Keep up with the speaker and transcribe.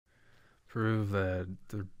prove that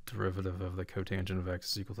the derivative of the cotangent of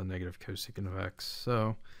x is equal to negative cosecant of x.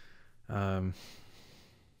 So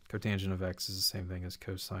cotangent of x is the same thing as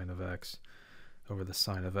cosine of x over the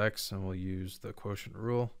sine of x, and we'll use the quotient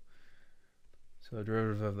rule. So the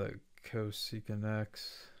derivative of the cosecant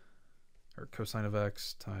x, or cosine of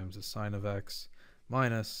x, times the sine of x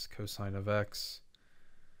minus cosine of x,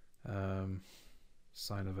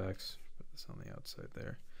 sine of x, put this on the outside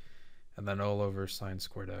there, and then all over sine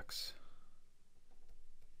squared x.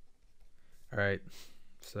 All right,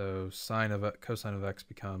 so cosine of x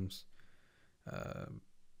becomes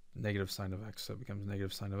negative sine of x, so it becomes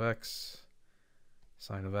negative sine of x,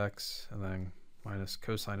 sine of x, and then minus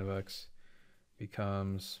cosine of x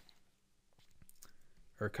becomes,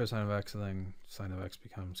 or cosine of x, and then sine of x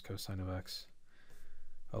becomes cosine of x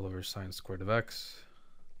all over sine squared of x.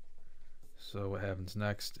 So what happens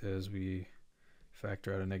next is we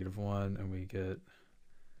factor out a -1 and we get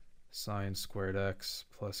sine squared x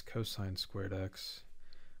plus cosine squared x,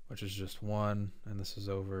 which is just 1, and this is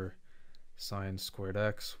over sine squared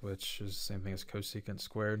x, which is the same thing as cosecant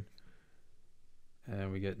squared,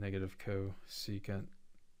 and we get negative cosecant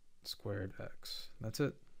squared x. That's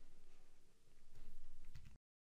it.